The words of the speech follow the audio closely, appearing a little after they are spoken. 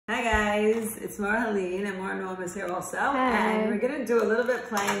Hi guys, it's Marlene and Maura Norm is here also. Hi. And we're going to do a little bit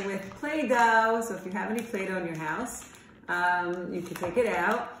playing with Play-Doh. So if you have any Play-Doh in your house, you can take it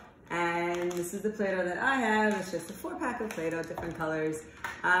out. And this is the Play-Doh that I have. It's just a 4-pack of Play-Doh, different colors.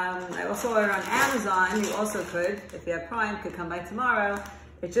 I also ordered on Amazon. You also could, if you have Prime, could come by tomorrow.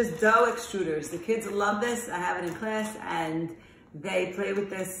 It's just dough extruders. The kids love this. I have it in class and they play with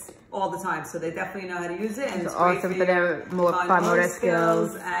this all the time, so they definitely know how to use it. And it's awesome for their fine motor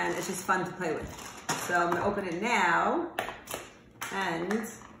skills, and it's just fun to play with. So I'm gonna open it now, and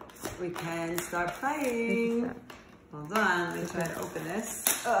we can start playing. Hold on, let me try to open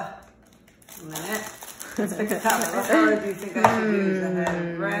this. A minute. Let's pick the color. What color do you think I should use? I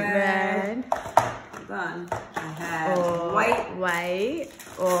have red. Hold on. I have white. White.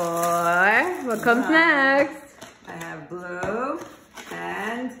 Or what comes next? I have blue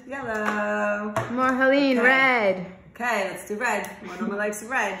and yellow. Marlene, red. Okay, let's do red. One likes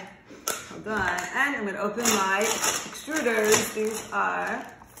red. Hold on. And I'm going to open my extruders. These are,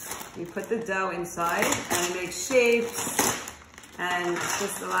 you put the dough inside and it makes shapes. And it's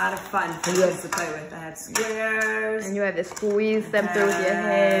just a lot of fun for kids to play with. I have squares. And you have to squeeze them through with your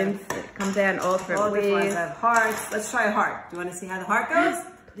hands. It comes out in all different ways. I have hearts. Let's try a heart. Do you want to see how the heart goes?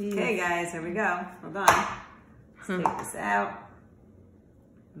 Please. Okay, guys, here we go. Hold on. Let's take this out.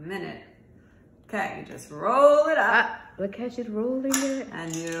 A minute. Okay, you just roll it up. Look how she's rolling it.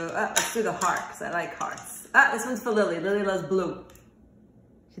 And you, let's do the heart, because I like hearts. This one's for Lily. Lily loves blue.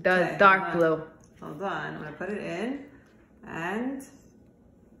 She does dark blue. Hold on, I'm gonna put it in. And,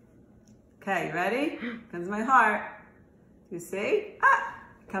 okay, you ready? Comes my heart. You see? It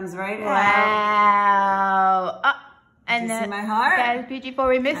comes right out. Wow. And you see my heart? Guys, PG4,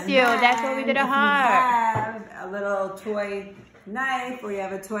 we miss you. That's why we did a heart. You have a little toy knife, or you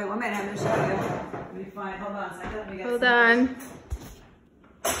have a toy. 1 minute, I'm gonna show you. Let me find. Hold on a second. Let me get Hold on.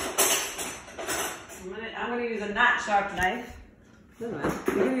 1 minute. I'm gonna use a not sharp knife. I'm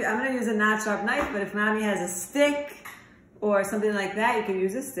gonna use a not sharp knife, but if mommy has a stick or something like that, you can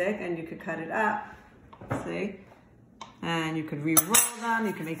use a stick and you could cut it up. See? And you could re-roll them.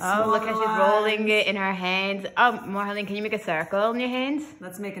 You can make smaller look how she's rolling it in her hands. Marlene, can you make a circle in your hands?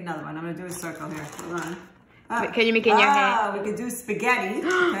 Let's make another one. I'm gonna do a circle here. Hold on. Can you make it in your hand? We could do spaghetti. Okay,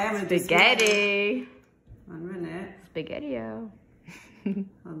 I'm gonna do spaghetti. 1 minute. Spaghetti-o.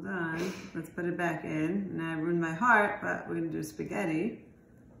 Hold on. Let's put it back in. Now I ruined my heart, but we're gonna do spaghetti.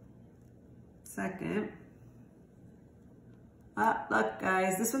 Second. Look,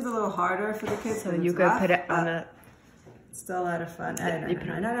 guys, this one's a little harder for the kids. So you could put it on the. It's still a lot of fun. No.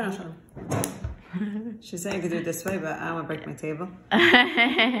 She's saying to do it this way, but I don't want to break my table.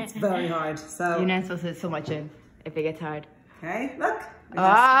 It's very hard. So you're not supposed to put so much in if it gets hard. Okay, look.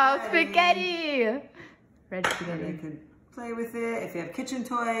 Spaghetti! Red spaghetti. You can play with it. If you have kitchen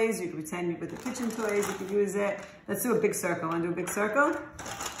toys, you can pretend with the kitchen toys, you can use it. Let's do a big circle. Want to do a big circle?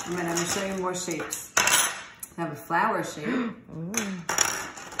 And then I'm going to show you more shapes. I have a flower shape.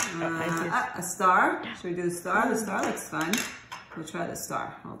 A star. Should we do the star? The star looks fun. We'll try the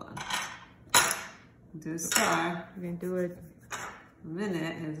star. Hold on. Do a star. We're going to do it. 1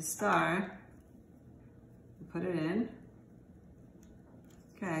 minute. Here's a star. Put it in.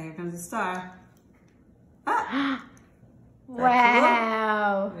 Okay, here comes the star. Wow. Cool?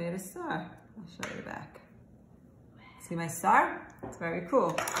 I made a star. I'll show you the back. See my star? It's very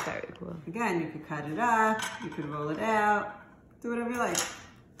cool. Very cool. Again, you could cut it up. You could roll it out. Do whatever you like.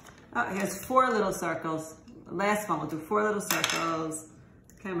 Here's 4 little circles. Last one, we'll do 4 little circles.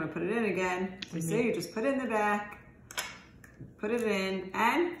 Okay, I'm gonna put it in again. You see, you just put it in the back, put it in,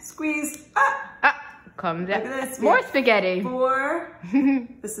 and squeeze. Comes out. Look at this. More spaghetti. 4.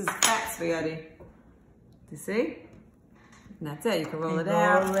 This is fat spaghetti. You see? And that's it. You can roll it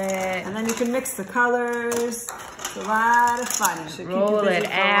out. And then you can mix the colors. It's a lot of fun. You should roll it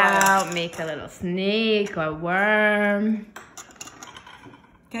out, make a little snake or worm.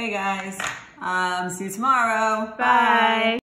 Okay, guys. See you tomorrow. Bye.